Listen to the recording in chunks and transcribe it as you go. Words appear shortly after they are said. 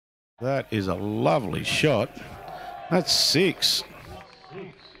That is a lovely shot. That's 6.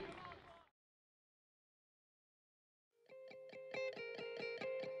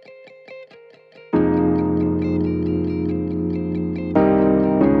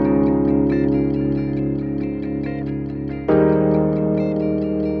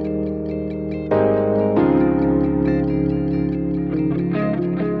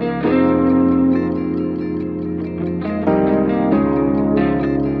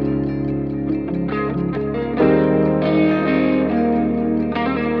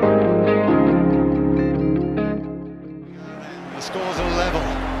 The scores are level.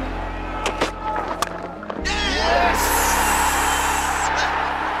 Yes!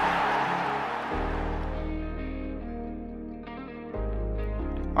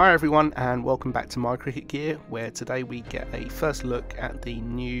 Hi everyone, and welcome back to MyCricketGear, where today we get a first look at the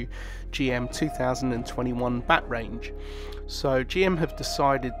new GM 2021 bat range. So GM have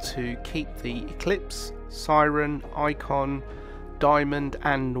decided to keep the Eclipse, Siren, Icon, Diamond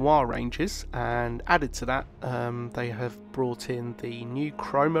and Noir ranges, and added to that they have brought in the new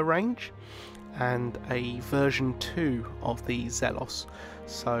Chroma range and a version 2 of the Zelos.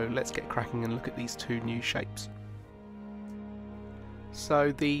 So let's get cracking and look at these two new shapes.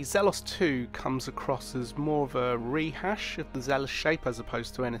 So the Zelos 2 comes across as more of a rehash of the Zelos shape as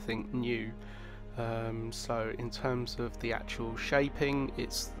opposed to anything new. So in terms of the actual shaping,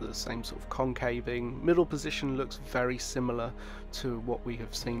 it's the same sort of concaving. Middle position looks very similar to what we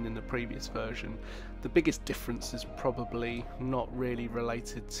have seen in the previous version. The biggest difference is probably not really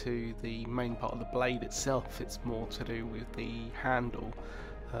related to the main part of the blade itself, it's more to do with the handle.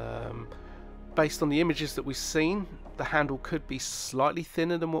 Based on the images that we've seen, the handle could be slightly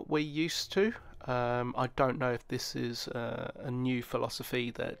thinner than what we're used to. I don't know if this is a new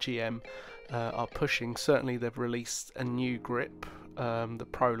philosophy that GM are pushing. Certainly they've released a new grip, the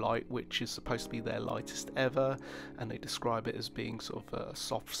Pro Light, which is supposed to be their lightest ever, and they describe it as being sort of a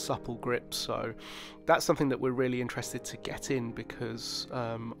soft, supple grip. So that's something that we're really interested to get in, because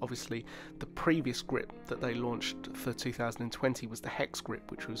obviously the previous grip that they launched for 2020 was the Hex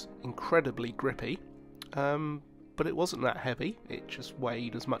grip, which was incredibly grippy. But it wasn't that heavy, it just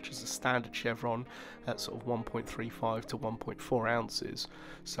weighed as much as a standard chevron at sort of 1.35 to 1.4 ounces.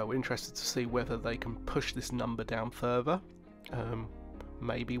 So we're interested to see whether they can push this number down further.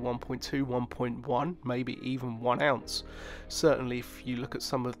 Maybe 1.2, 1.1, maybe even 1 ounce. Certainly if you look at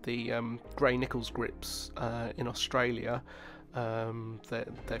some of the grey nickels grips in Australia,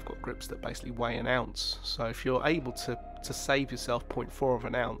 they've got grips that basically weigh an ounce. So if you're able to save yourself 0.4 of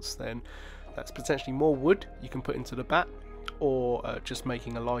an ounce, then that's potentially more wood you can put into the bat, or just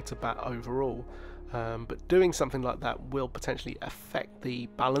making a lighter bat overall. But doing something like that will potentially affect the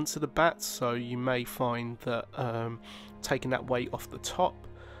balance of the bat, so you may find that taking that weight off the top,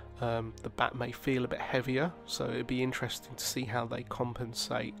 the bat may feel a bit heavier, so it'd be interesting to see how they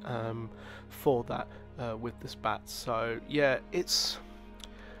compensate for that with this bat. So yeah, it's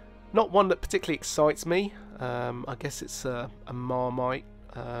not one that particularly excites me. I guess it's a Marmite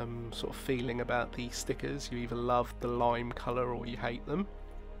sort of feeling about the stickers. You either love the lime colour or you hate them.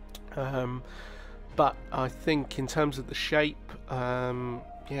 But I think in terms of the shape,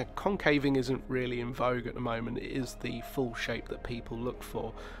 yeah, concaving isn't really in vogue at the moment. It is the full shape that people look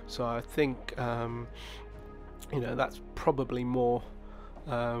for. So I think you know, that's probably more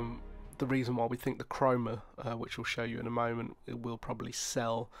the reason why we think the Chroma, which we'll show you in a moment, it will probably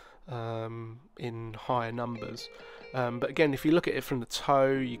sell in higher numbers. But again, if you look at it from the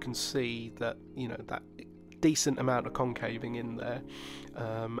toe, you can see that, you know, that decent amount of concaving in there.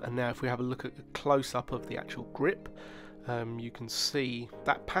 And now if we have a look at a close-up of the actual grip, you can see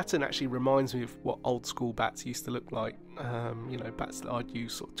that pattern actually reminds me of what old school bats used to look like. You know, bats that I'd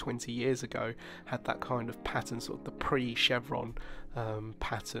used sort of 20 years ago had that kind of pattern, sort of the pre-chevron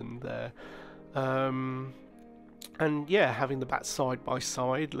pattern there. And yeah, having the bats side by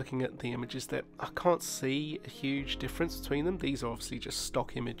side, looking at the images there, I can't see a huge difference between them. These are obviously just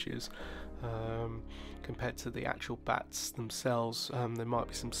stock images compared to the actual bats themselves. There might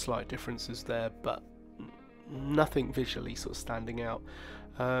be some slight differences there, but nothing visually sort of standing out.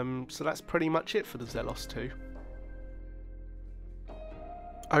 So that's pretty much it for the Zelos 2.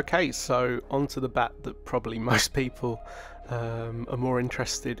 Okay, so onto the bat that probably most people are more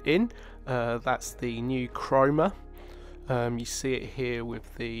interested in. That's the new Chroma. You see it here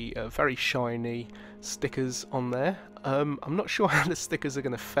with the very shiny stickers on there. I'm not sure how the stickers are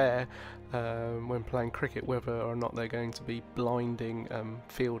going to fare when playing cricket, whether or not they're going to be blinding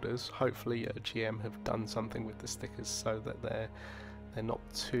fielders. Hopefully GM have done something with the stickers so that they're not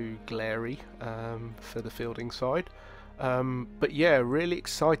too glary for the fielding side. But yeah, really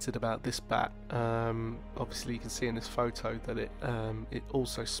excited about this bat. Obviously you can see in this photo that it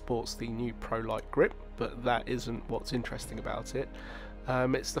also sports the new Pro Light grip, but that isn't what's interesting about it.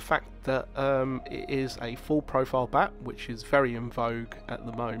 It's the fact that it is a full profile bat, which is very in vogue at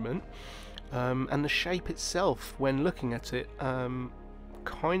the moment, and the shape itself, when looking at it,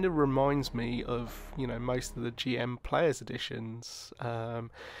 kind of reminds me of, you know, most of the GM Players editions.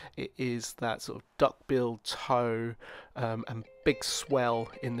 It is that sort of duck-billed toe and big swell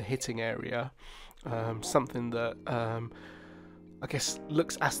in the hitting area, something that I guess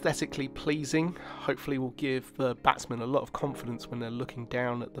looks aesthetically pleasing. Hopefully will give the batsman a lot of confidence when they're looking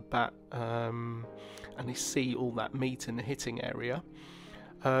down at the bat and they see all that meat in the hitting area.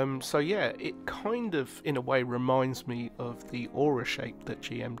 So yeah, it kind of in a way reminds me of the Aura shape that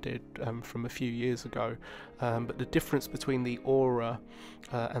GM did from a few years ago, but the difference between the Aura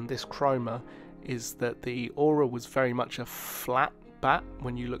and this Chroma is that the Aura was very much a flat bat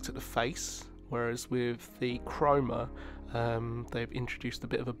when you looked at the face, whereas with the Chroma they've introduced a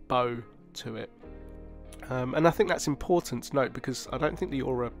bit of a bow to it. And I think that's important to note because I don't think the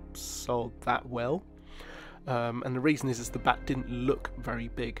Aura sold that well. And the reason is the bat didn't look very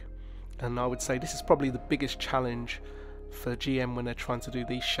big, and I would say this is probably the biggest challenge for GM when they're trying to do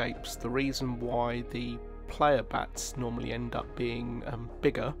these shapes. The reason why the player bats normally end up being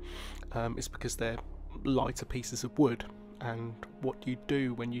bigger is because they're lighter pieces of wood, and what you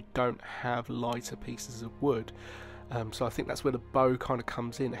do when you don't have lighter pieces of wood. So I think that's where the bow kind of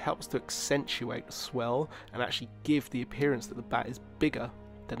comes in. It helps to accentuate the swell and actually give the appearance that the bat is bigger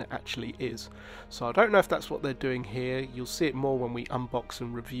than it actually is. So I don't know if that's what they're doing here. You'll see it more when we unbox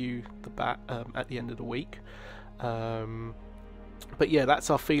and review the bat at the end of the week. But yeah, that's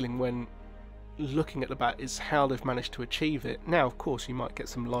our feeling when looking at the bat, is how they've managed to achieve it. Now of course you might get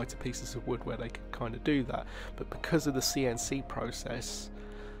some lighter pieces of wood where they can kind of do that, but because of the CNC process,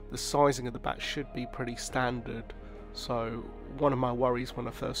 the sizing of the bat should be pretty standard. So one of my worries when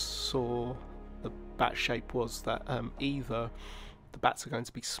I first saw the bat shape was that either the bats are going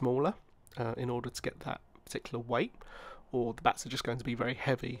to be smaller in order to get that particular weight, or the bats are just going to be very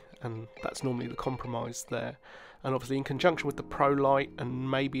heavy, and that's normally the compromise there. And obviously in conjunction with the Pro Light and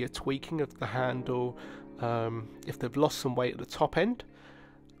maybe a tweaking of the handle, if they've lost some weight at the top end,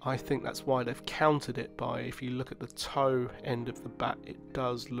 I think that's why they've countered it by, if you look at the toe end of the bat, it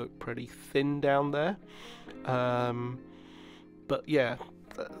does look pretty thin down there. But yeah,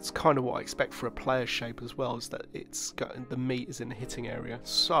 that's kind of what I expect for a player shape as well, is that it's got, the meat is in the hitting area.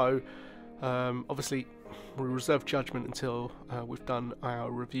 So obviously we'll reserve judgment until we've done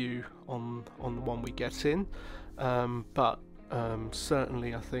our review on the one we get in, but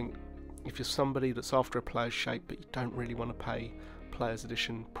certainly I think if you're somebody that's after a player's shape but you don't really want to pay player's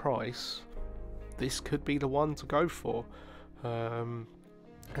edition price, this could be the one to go for.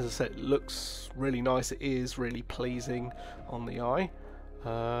 As I said, it looks really nice, it is really pleasing on the eye.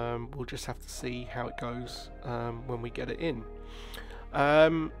 We'll just have to see how it goes when we get it in.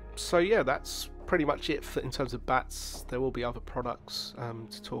 So yeah, that's pretty much it in terms of bats. There will be other products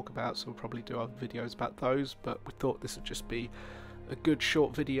to talk about, so we'll probably do other videos about those, but we thought this would just be a good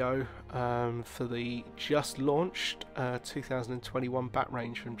short video for the just launched 2021 bat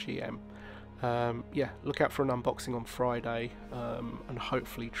range from GM. Yeah, look out for an unboxing on Friday, and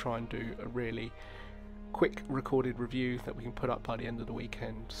hopefully try and do a really quick recorded review that we can put up by the end of the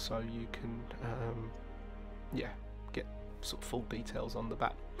weekend, so you can yeah, get sort of full details on the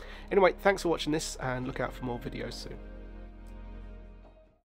bat. Anyway, thanks for watching this, and look out for more videos soon.